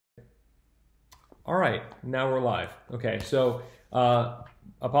All right, now we're live. Okay, so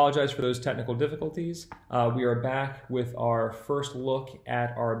apologize for those technical difficulties. We are back with our first look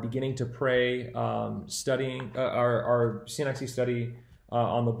at our beginning to pray studying, our Synaxis study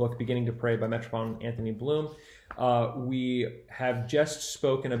on the book Beginning to Pray by Metropolitan Anthony Bloom. We have just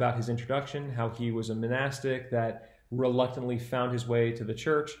spoken about his introduction, how he was a monastic that reluctantly found his way to the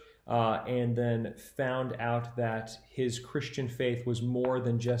church, and then found out that his Christian faith was more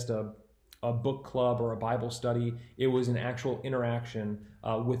than just a book club or a Bible study. It was an actual interaction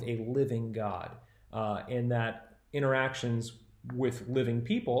with a living God. And that interactions with living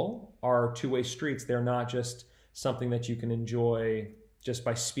people are two-way streets. They're not just something that you can enjoy just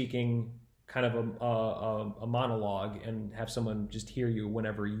by speaking kind of a monologue and have someone just hear you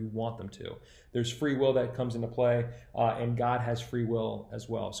whenever you want them to. There's free will that comes into play, and God has free will as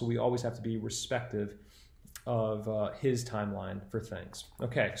well. So we always have to be respective of his timeline for things.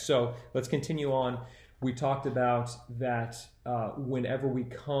 Okay, so let's continue on. We talked about that whenever we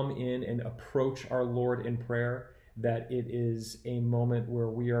come in and approach our Lord in prayer, that it is a moment where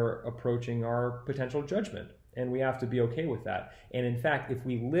we are approaching our potential judgment, and we have to be okay with that. And in fact, if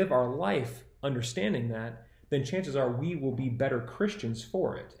we live our life understanding that, then chances are we will be better Christians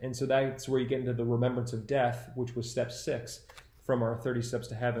for it. And so that's where you get into the remembrance of death, which was step 6 from our 30 steps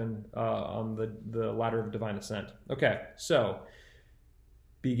to heaven on the ladder of divine ascent. Okay, so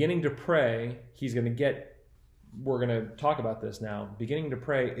beginning to pray, we're going to talk about this now. Beginning to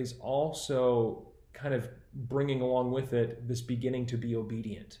pray is also kind of bringing along with it this beginning to be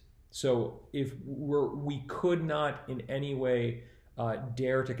obedient. So if we could not in any way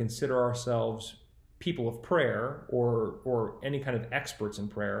dare to consider ourselves people of prayer or any kind of experts in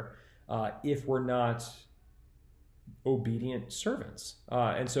prayer if we're not obedient servants.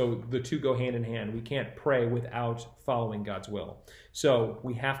 And so the two go hand in hand. We can't pray without following God's will. So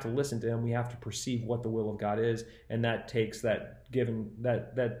we have to listen to him. We have to perceive what the will of God is, and that takes that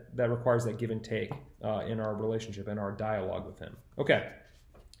requires that give and take in our relationship and our dialogue with him. Okay,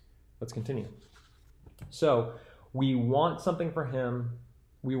 let's continue. So we want something for him.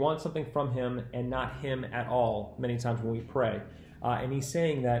 We want something from him and not him at all many times when we pray. And he's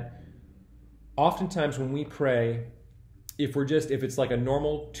saying that oftentimes when we pray, if it's like a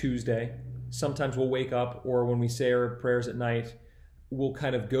normal Tuesday, sometimes we'll wake up, or when we say our prayers at night, we'll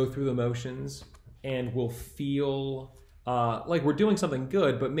kind of go through the motions and we'll feel like we're doing something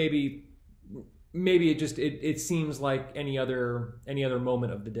good, but maybe it seems like any other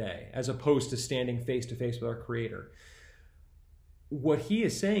moment of the day, as opposed to standing face to face with our Creator. What he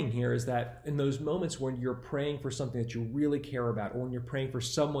is saying here is that in those moments when you're praying for something that you really care about, or when you're praying for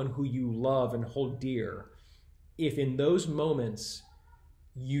someone who you love and hold dear, if in those moments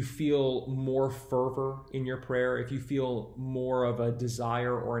you feel more fervor in your prayer, if you feel more of a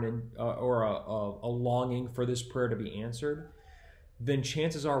desire or a longing for this prayer to be answered, then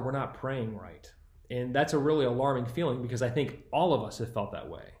chances are we're not praying right. And that's a really alarming feeling, because I think all of us have felt that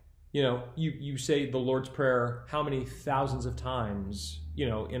way. You know, you say the Lord's Prayer how many thousands of times,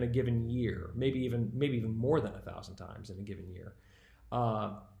 in a given year, maybe even more than 1,000 times in a given year.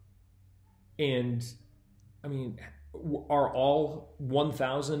 And I mean, are all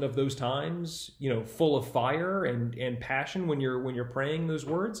 1,000 of those times, full of fire and passion when you're praying those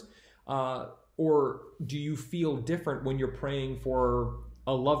words? Or do you feel different when you're praying for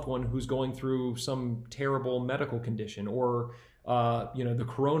a loved one who's going through some terrible medical condition, or the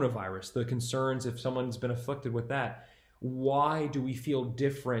coronavirus, the concerns if someone's been afflicted with that? Why do we feel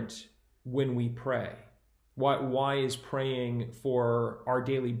different when we pray? Why is praying for our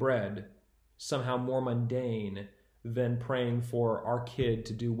daily bread somehow more mundane than praying for our kid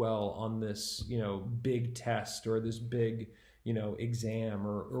to do well on this, big test, or this big, exam,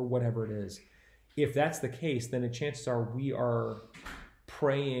 or whatever it is? If that's the case, then the chances are we are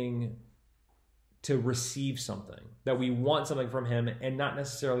praying to receive something, that we want something from him and not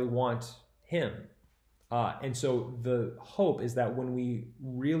necessarily want him. And so the hope is that when we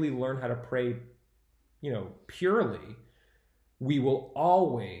really learn how to pray, purely, we will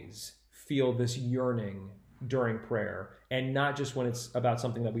always feel this yearning during prayer, and not just when it's about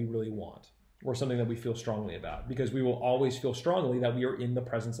something that we really want or something that we feel strongly about, because we will always feel strongly that we are in the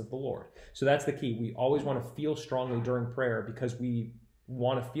presence of the Lord. So that's the key. We always want to feel strongly during prayer, because we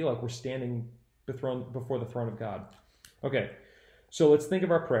want to feel like we're standing before the throne of God. Okay, so let's think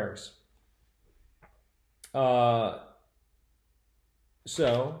of our prayers.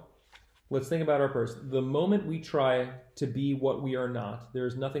 So let's think about our prayers. The moment we try to be what we are not, there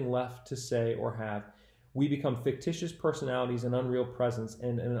is nothing left to say or have. We become fictitious personalities in unreal presence,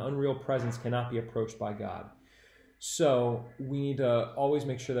 and an unreal presence cannot be approached by God. So we need to always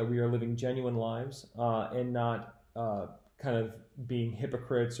make sure that we are living genuine lives and not kind of being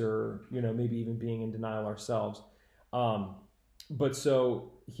hypocrites or maybe even being in denial ourselves. But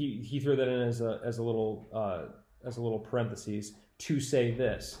so he threw that in as a little parentheses to say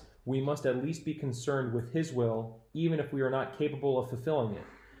this: we must at least be concerned with his will, even if we are not capable of fulfilling it.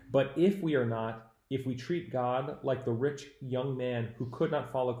 But if we are not, if we treat God like the rich young man who could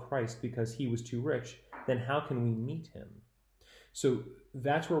not follow Christ because he was too rich, then how can we meet him? So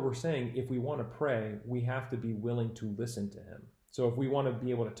that's where we're saying if we want to pray, we have to be willing to listen to him. So if we want to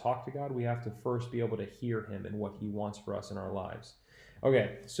be able to talk to God, we have to first be able to hear him and what he wants for us in our lives.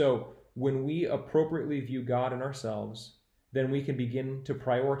 Okay, so when we appropriately view God and ourselves, then we can begin to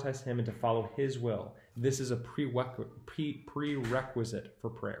prioritize him and to follow his will. This is a prerequisite for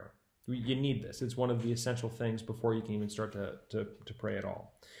prayer. You need this. It's one of the essential things before you can even start to pray at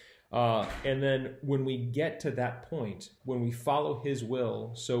all. And then when we get to that point, when we follow his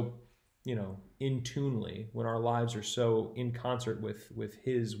will so, in tunely, when our lives are so in concert with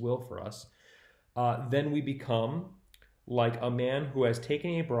his will for us, then we become like a man who has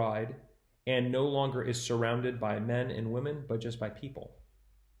taken a bride and no longer is surrounded by men and women, but just by people.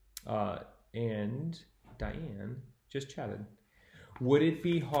 And Diane just chatted. Would it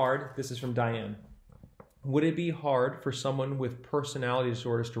be hard? This is from Diane. Would it be hard for someone with personality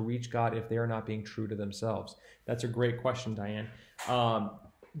disorders to reach God if they are not being true to themselves? That's a great question, Diane.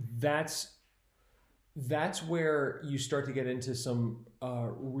 That's where you start to get into some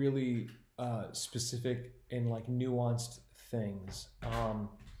really specific and nuanced things.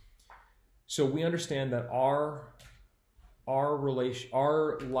 So we understand that our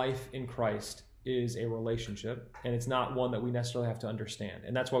life in Christ is a relationship, and it's not one that we necessarily have to understand.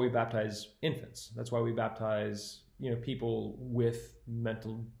 And that's why we baptize infants. That's why we baptize, people with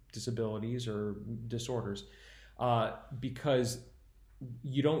mental disabilities or disorders, because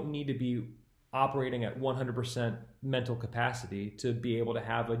you don't need to be operating at 100% mental capacity to be able to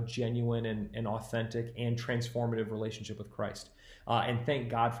have a genuine and authentic and transformative relationship with Christ. And thank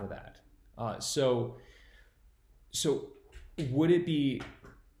God for that. So would it be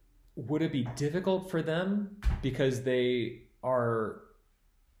difficult for them because they are...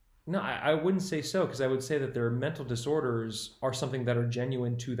 No, I wouldn't say so, because I would say that their mental disorders are something that are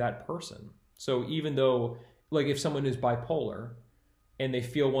genuine to that person. So even though, if someone is bipolar and they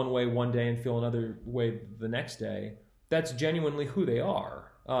feel one way one day and feel another way the next day, that's genuinely who they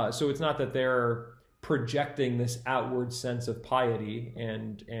are. So it's not that they're projecting this outward sense of piety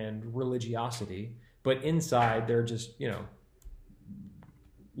and religiosity, but inside they're just,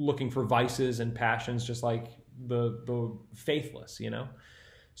 looking for vices and passions, just like the faithless,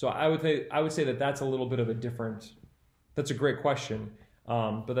 So I would say that that's a little bit of a different. That's a great question,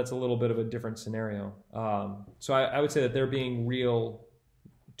 but that's a little bit of a different scenario. So I would say that they're being real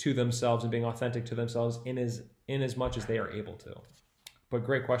to themselves and being authentic to themselves in as much as they are able to. But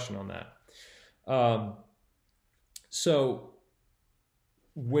great question on that. So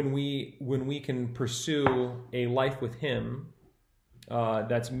when we can pursue a life with him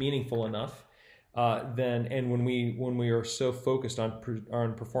that's meaningful enough, then, and when we are so focused on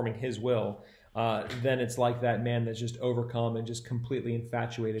performing his will, then it's like that man that's just overcome and just completely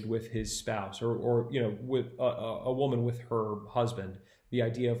infatuated with his spouse, or with a woman with her husband. The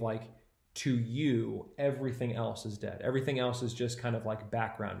idea of to you, everything else is dead. Everything else is just kind of like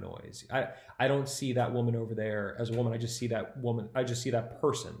background noise. I don't see that woman over there as a woman. I just see that woman. I just see that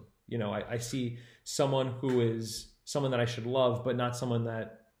person. I see someone who is someone that I should love, but not someone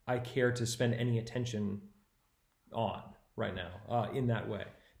that I care to spend any attention on right now in that way,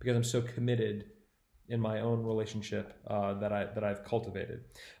 because I'm so committed in my own relationship that I've cultivated.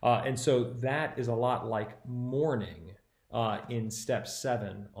 And so that is a lot like mourning in step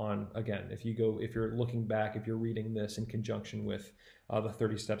 7 on, again, if you're looking back, if you're reading this in conjunction with the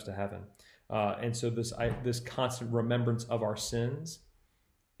 30 steps to heaven. And so this constant remembrance of our sins,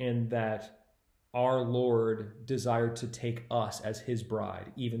 and that our Lord desired to take us as his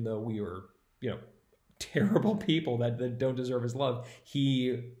bride, even though we were, terrible people that don't deserve his love.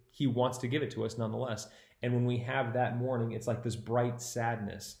 He wants to give it to us nonetheless. And when we have that mourning, it's like this bright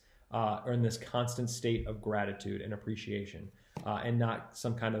sadness, or in this constant state of gratitude and appreciation, and not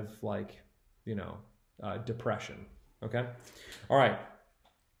some kind of depression. Okay. All right.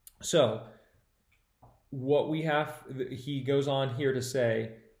 So what we have, he goes on here to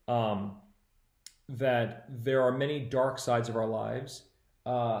say, that there are many dark sides of our lives,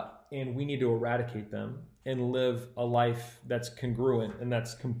 and we need to eradicate them and live a life that's congruent and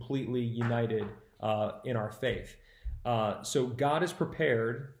that's completely united in our faith. So God is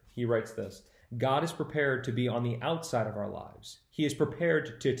prepared, he writes this, God is prepared to be on the outside of our lives. He is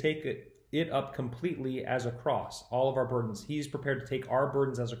prepared to take it up completely as a cross, all of our burdens. He's prepared to take our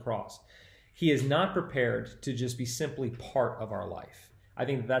burdens as a cross. He is not prepared to just be simply part of our life. I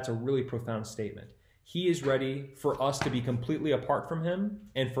think that's a really profound statement. He is ready for us to be completely apart from him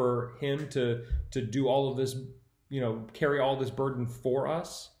and for him to do all of this, carry all this burden for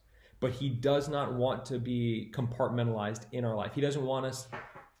us. But he does not want to be compartmentalized in our life.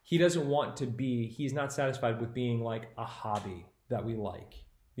 He's not satisfied with being like a hobby that we like,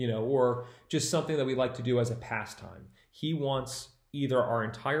 or just something that we like to do as a pastime. He wants either our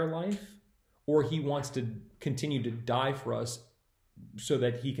entire life, or he wants to continue to die for us so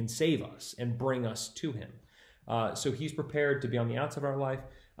that he can save us and bring us to him. So he's prepared to be on the outside of our life,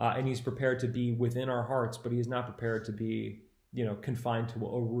 and he's prepared to be within our hearts, but he is not prepared to be, confined to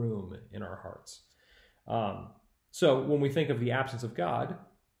a room in our hearts. So when we think of the absence of God,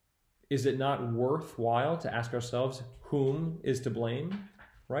 is it not worthwhile to ask ourselves, whom is to blame,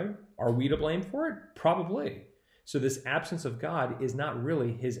 right? Are we to blame for it? Probably. So this absence of God is not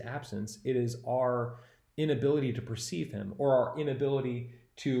really his absence. It is our inability to perceive him, or our inability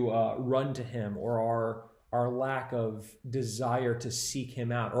to run to him, or our lack of desire to seek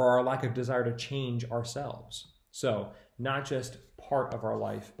him out, or our lack of desire to change ourselves. So not just part of our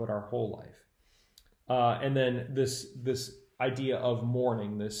life, but our whole life. And then this idea of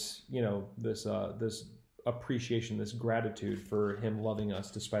mourning, this appreciation, this gratitude for him loving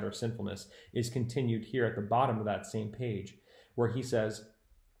us despite our sinfulness is continued here at the bottom of that same page, where he says,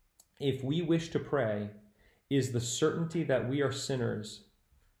 if we wish to pray, is the certainty that we are sinners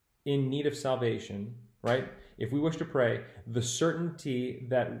in need of salvation, right? If we wish to pray, the certainty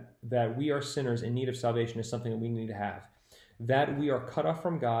that we are sinners in need of salvation is something that we need to have. That we are cut off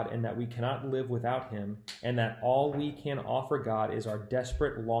from God and that we cannot live without him, and that all we can offer God is our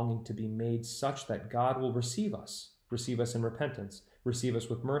desperate longing to be made such that God will receive us in repentance, receive us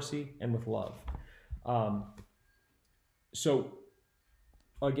with mercy and with love. So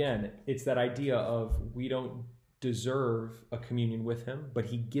again, it's that idea of we don't deserve a communion with him, but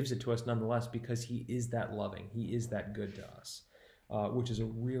he gives it to us nonetheless because he is that loving. He is that good to us. Which is a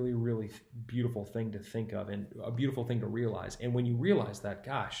really, really beautiful thing to think of and a beautiful thing to realize. And when you realize that,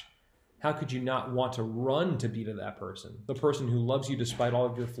 gosh, how could you not want to run to be to that person? The person who loves you despite all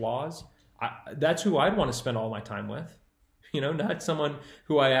of your flaws. That's who I'd want to spend all my time with. Not someone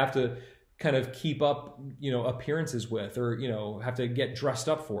who I have to kind of keep up, appearances with, or, have to get dressed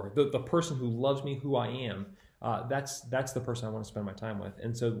up for. The person who loves me who I am. That's the person I want to spend my time with.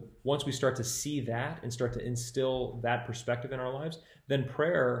 And so once we start to see that and start to instill that perspective in our lives, then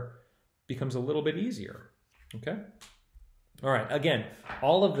prayer becomes a little bit easier. Okay? All right. Again,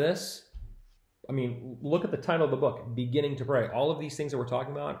 all of this, look at the title of the book, Beginning to Pray. All of these things that we're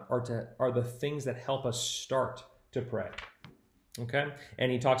talking about are the things that help us start to pray. Okay?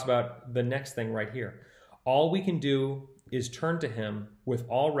 And he talks about the next thing right here. All we can do is turn to him with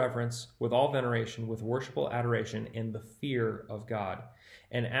all reverence, with all veneration, with worshipful adoration, and the fear of God,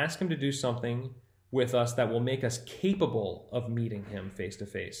 and ask him to do something with us that will make us capable of meeting him face to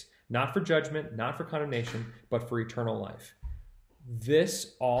face, not for judgment, not for condemnation, but for eternal life.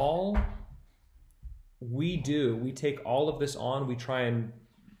 This all we do, we take all of this on, we try and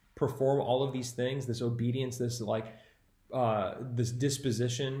perform all of these things, this obedience, this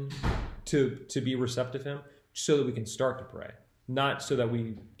disposition to be receptive to him, so that we can start to pray. Not so that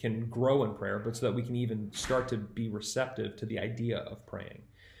we can grow in prayer, but so that we can even start to be receptive to the idea of praying.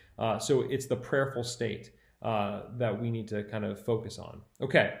 So it's the prayerful state that we need to kind of focus on.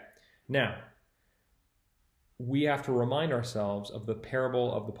 Okay, now, we have to remind ourselves of the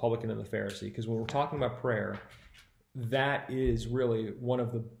parable of the publican and the Pharisee, because when we're talking about prayer, that is really one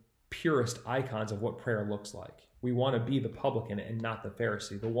of the purest icons of what prayer looks like. We want to be the publican and not the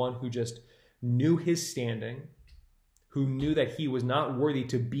Pharisee, the one who just knew his standing, who knew that he was not worthy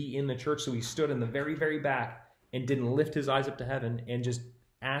to be in the church, so he stood in the very, very back and didn't lift his eyes up to heaven and just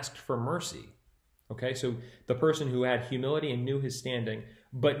asked for mercy. Okay, so the person who had humility and knew his standing,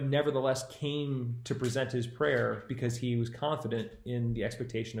 but nevertheless came to present his prayer because he was confident in the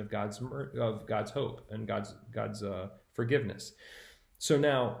expectation of God's hope and God's forgiveness. So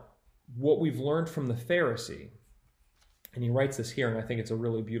now, what we've learned from the Pharisee, and he writes this here, and I think it's a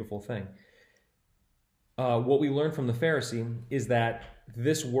really beautiful thing. What we learn from the Pharisee is that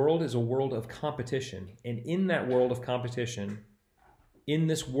this world is a world of competition. And in that world of competition, in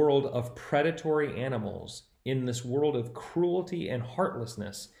this world of predatory animals, in this world of cruelty and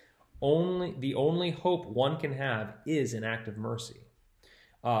heartlessness, the only hope one can have is an act of mercy.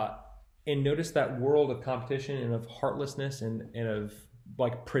 And notice that world of competition and of heartlessness and of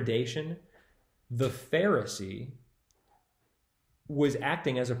predation, The Pharisee was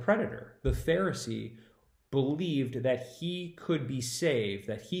acting as a predator. The Pharisee believed that he could be saved,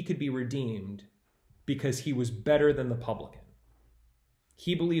 that he could be redeemed because he was better than the publican.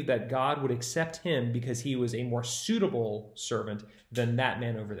 He believed that God would accept him because he was a more suitable servant than that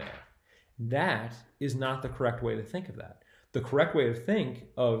man over there. That is not the correct way to think of that. The correct way to think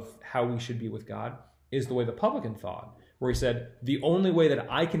of how we should be with God is the way the publican thought, where he said, the only way that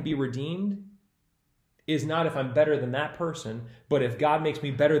I can be redeemed is not if I'm better than that person, but if God makes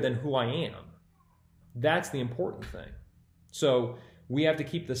me better than who I am. That's the important thing. So we have to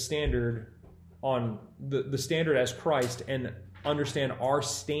keep the standard on the standard as Christ and understand our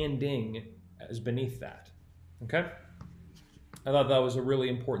standing as beneath that. Okay? I thought that was a really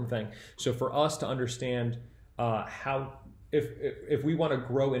important thing. So for us to understand how, if we want to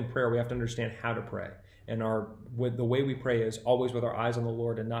grow in prayer, we have to understand how to pray. And the way we pray is always with our eyes on the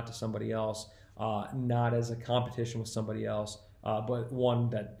Lord and not to somebody else, not as a competition with somebody else, but one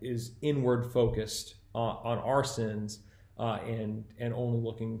that is inward focused on our sins and only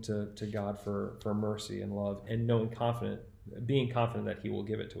looking to God for mercy and love, and being confident that he will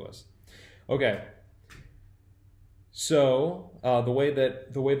give it to us. Okay. So the way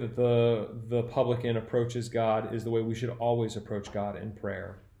that the publican approaches God is the way we should always approach God in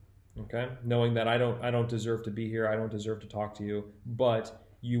prayer. Okay? Knowing that I don't deserve to be here, I don't deserve to talk to you, but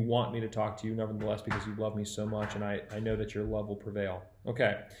you want me to talk to you nevertheless because you love me so much, and I know that your love will prevail.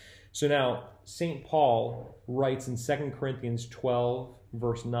 Okay. So now St. Paul writes in 2 Corinthians 12,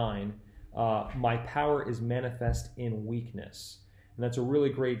 verse 9, my power is manifest in weakness. And that's a really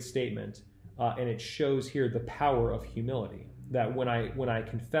great statement. And it shows here the power of humility, that when I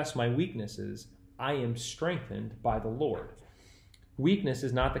confess my weaknesses, I am strengthened by the Lord. Weakness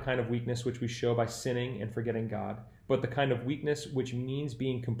is not the kind of weakness which we show by sinning and forgetting God, but the kind of weakness which means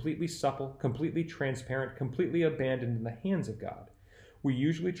being completely supple, completely transparent, completely abandoned in the hands of God. We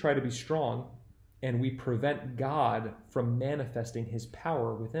usually try to be strong, and we prevent God from manifesting his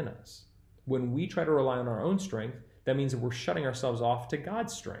power within us. When we try to rely on our own strength, that means that we're shutting ourselves off to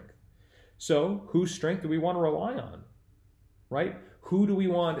God's strength. So whose strength do we want to rely on, right? Who do we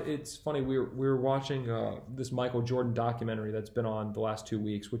want? It's funny, we were watching this Michael Jordan documentary that's been on the last 2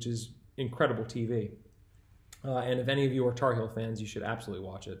 weeks, which is incredible TV. And if any of you are Tar Heel fans, you should absolutely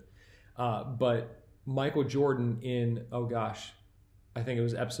watch it. But Michael Jordan in, I think it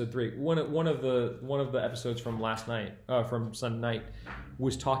was episode 3. One of the episodes from last night, from Sunday night,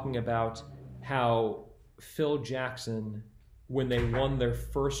 was talking about how Phil Jackson, when they won their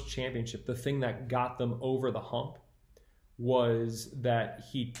first championship, the thing that got them over the hump was that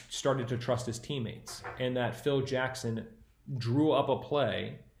he started to trust his teammates, and that Phil Jackson drew up a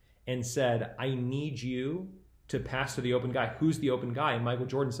play and said, I need you to pass to the open guy. Who's the open guy? And Michael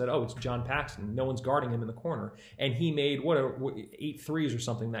Jordan said, it's John Paxson. No one's guarding him in the corner. And he made 8 threes or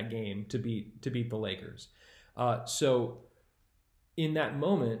something that game to beat the Lakers. So in that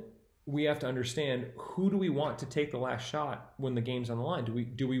moment, we have to understand, who do we want to take the last shot when the game's on the line?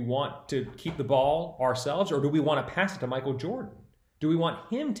 Do we want to keep the ball ourselves, or do we want to pass it to Michael Jordan? Do we want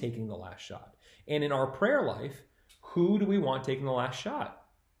him taking the last shot? And in our prayer life, who do we want taking the last shot?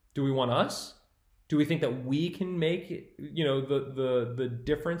 Do we want us? Do we think that we can make the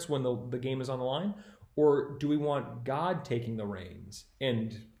difference when the game is on the line? Or do we want God taking the reins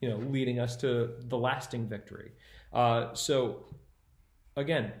and leading us to the lasting victory? So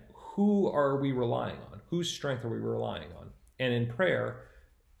again, who are we relying on? Whose strength are we relying on? And in prayer,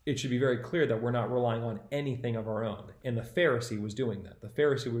 it should be very clear that we're not relying on anything of our own. And the Pharisee was doing that. The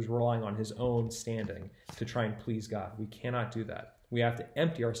Pharisee was relying on his own standing to try and please God. We cannot do that. We have to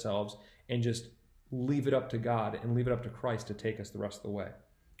empty ourselves and just leave it up to God and leave it up to Christ to take us the rest of the way.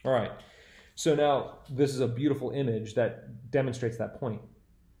 All right. So now this is a beautiful image that demonstrates that point.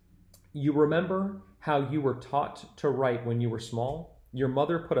 You remember how you were taught to write when you were small? Your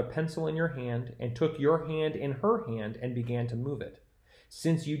mother put a pencil in your hand and took your hand in her hand and began to move it.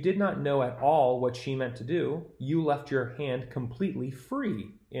 Since you did not know at all what she meant to do, you left your hand completely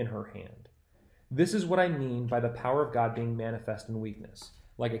free in her hand. This is what I mean by the power of God being manifest in weakness.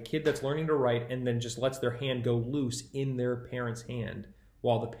 Like a kid that's learning to write and then just lets their hand go loose in their parent's hand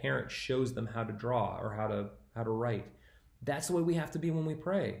while the parent shows them how to draw or how to write. That's the way we have to be when we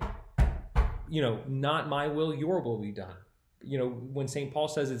pray. Not my will, your will be done. When St. Paul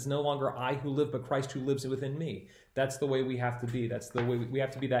says it's no longer I who live, but Christ who lives within me. That's the way we have to be. That's the way we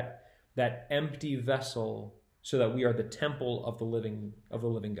have to be, that empty vessel, so that we are the temple of the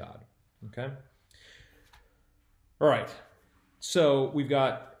living God. Okay? All right. So we've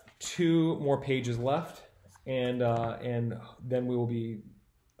got 2 more pages left, and then we will be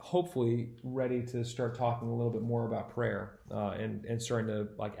hopefully ready to start talking a little bit more about prayer and starting to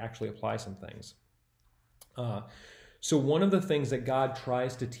like actually apply some things. So one of the things that God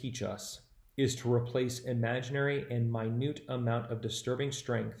tries to teach us is to replace imaginary and minute amount of disturbing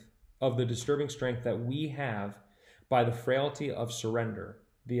strength, that we have by the frailty of surrender,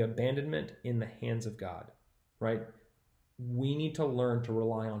 the abandonment in the hands of God, right? We need to learn to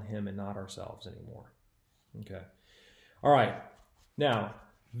rely on him and not ourselves anymore. Okay. All right. Now,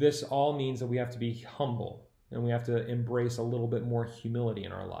 this all means that we have to be humble and we have to embrace a little bit more humility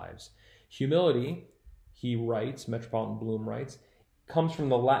in our lives. Humility, he writes, Metropolitan Bloom writes, comes from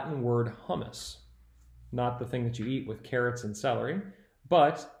the Latin word hummus, not the thing that you eat with carrots and celery,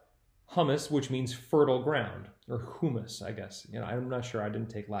 but hummus, which means fertile ground, or humus, I guess. I'm not sure. I didn't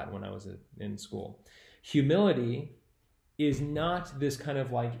take Latin when I was in school. Humility is not this kind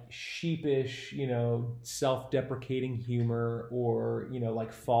of like sheepish, self-deprecating humor or,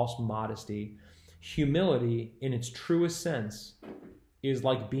 like false modesty. Humility, in its truest sense, is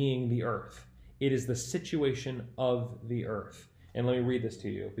like being the earth. It is the situation of the earth. And let me read this to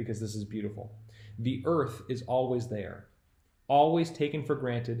you because this is beautiful. The earth is always there, always taken for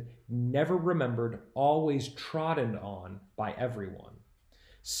granted, never remembered, always trodden on by everyone.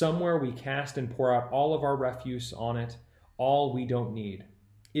 Somewhere we cast and pour out all of our refuse on it, all we don't need.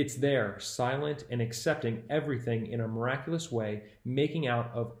 It's there, silent and accepting everything in a miraculous way, making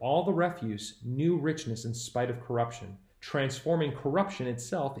out of all the refuse new richness in spite of corruption, transforming corruption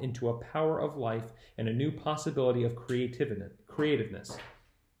itself into a power of life and a new possibility of creativeness.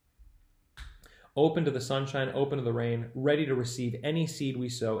 Open to the sunshine, open to the rain, ready to receive any seed we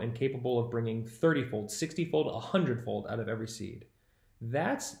sow and capable of bringing 30-fold, 60-fold, 100-fold out of every seed.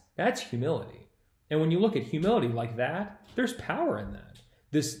 That's humility. And when you look at humility like that, there's power in that.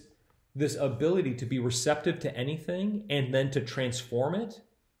 This ability to be receptive to anything and then to transform it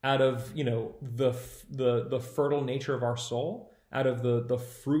out of, the fertile nature of our soul, out of the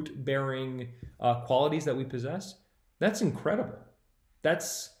fruit-bearing qualities that we possess, that's incredible.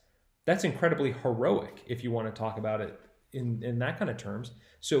 That's incredibly heroic if you want to talk about it in that kind of terms.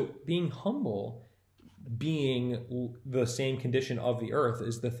 So being humble, being the same condition of the earth,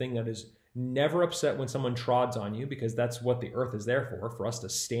 is the thing that is never upset when someone trods on you, because that's what the earth is there for us to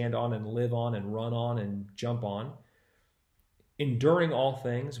stand on and live on and run on and jump on. Enduring all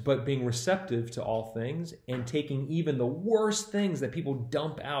things, but being receptive to all things and taking even the worst things that people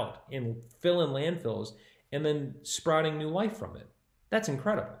dump out and fill in landfills and then sprouting new life from it. That's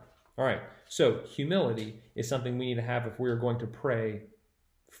incredible. All right, so humility is something we need to have if we are going to pray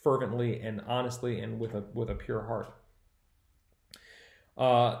fervently and honestly and with a pure heart.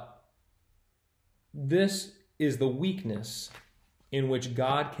 This is the weakness in which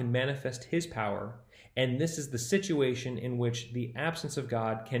God can manifest his power, and this is the situation in which the absence of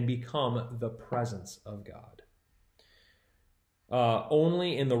God can become the presence of God.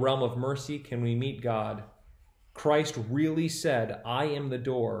 Only in the realm of mercy can we meet God. Christ really said, "I am the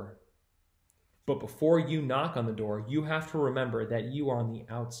door." But before you knock on the door, you have to remember that you are on the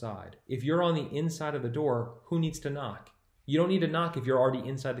outside. If you're on the inside of the door, who needs to knock? You don't need to knock if you're already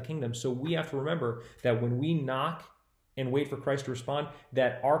inside the kingdom. So we have to remember that when we knock and wait for Christ to respond,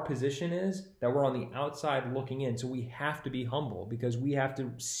 that our position is that we're on the outside looking in. So we have to be humble because we have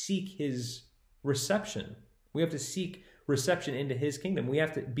to seek his reception. We have to seek reception into his kingdom. We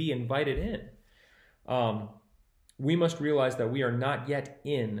have to be invited in. We must realize that we are not yet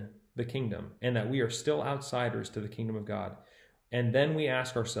in the kingdom and that we are still outsiders to the kingdom of God. And then we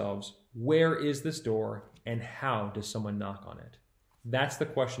ask ourselves, where is this door and how does someone knock on it? That's the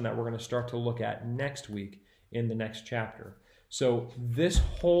question that we're going to start to look at next week in the next chapter. So this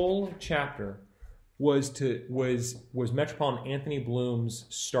whole chapter was Metropolitan Anthony Bloom's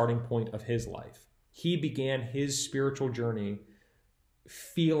starting point of his life. He began his spiritual journey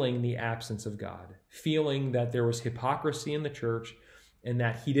feeling the absence of God, feeling that there was hypocrisy in the church and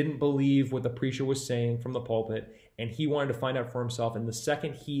that he didn't believe what the preacher was saying from the pulpit, and he wanted to find out for himself. And the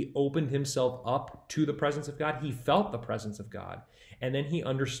second he opened himself up to the presence of God, he felt the presence of God. And then he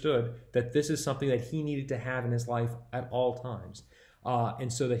understood that this is something that he needed to have in his life at all times.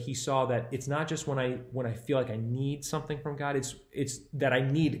 And so that he saw that it's not just when I feel like I need something from God, it's that I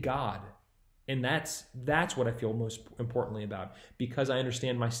need God. And that's what I feel most importantly about, because I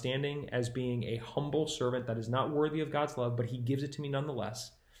understand my standing as being a humble servant that is not worthy of God's love, but he gives it to me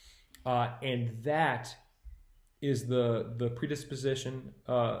nonetheless. And that is the predisposition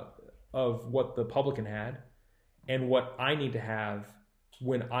of what the publican had and what I need to have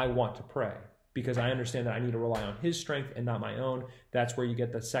when I want to pray. because I understand that I need to rely on his strength and not my own. That's where you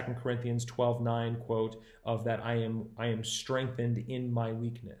get the 2 Corinthians 12:9 quote of that I am strengthened in my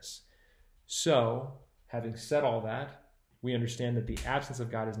weakness. So, having said all that, we understand that the absence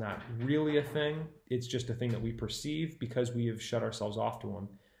of God is not really a thing. It's just a thing that we perceive because we have shut ourselves off to him.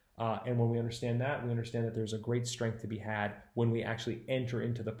 And when we understand that there's a great strength to be had when we actually enter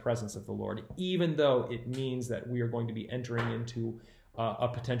into the presence of the Lord, even though it means that we are going to be entering into a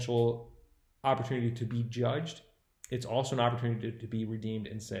potential opportunity to be judged. It's also an opportunity to be redeemed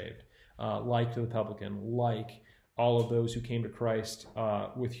and saved, like the publican, like all of those who came to Christ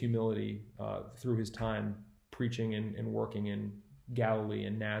with humility through his time preaching and working in Galilee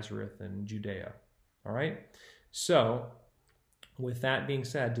and Nazareth and Judea. All right? So, with that being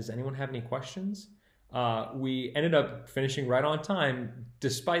said, does anyone have any questions? We ended up finishing right on time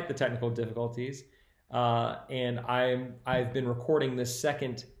despite the technical difficulties. And I've been recording this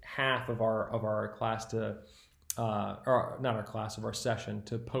second half of our class to, or not our class, of our session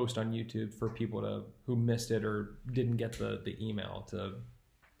to post on YouTube for people who missed it or didn't get the email to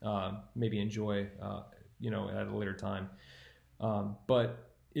maybe enjoy, at a later time. But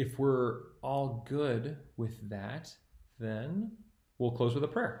if we're all good with that, then we'll close with a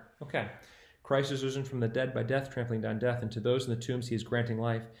prayer. Okay. Christ is risen from the dead by death, trampling down death, and to those in the tombs he is granting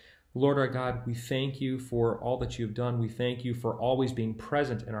life. Lord our God, we thank you for all that you have done. We thank you for always being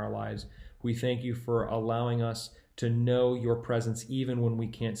present in our lives. We thank you for allowing us to know your presence even when we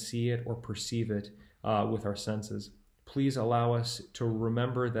can't see it or perceive it with our senses. Please allow us to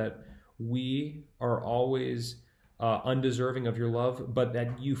remember that we are always undeserving of your love, but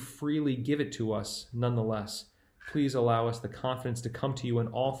that you freely give it to us nonetheless. Please allow us the confidence to come to you in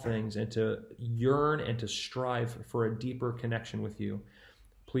all things and to yearn and to strive for a deeper connection with you.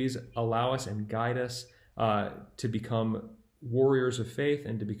 Please allow us and guide us to become warriors of faith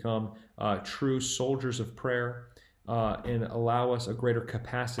and to become true soldiers of prayer, and allow us a greater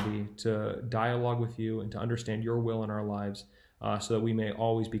capacity to dialogue with you and to understand your will in our lives, so that we may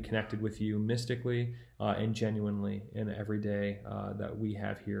always be connected with you mystically and genuinely in every day that we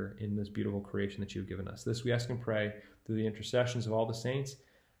have here in this beautiful creation that you've given us. This we ask and pray through the intercessions of all the saints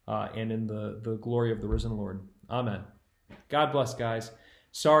and in the glory of the risen Lord. Amen. God bless, guys.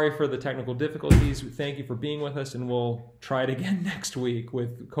 Sorry for the technical difficulties. Thank you for being with us, and we'll try it again next week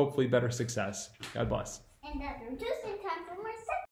with hopefully better success. God bless. And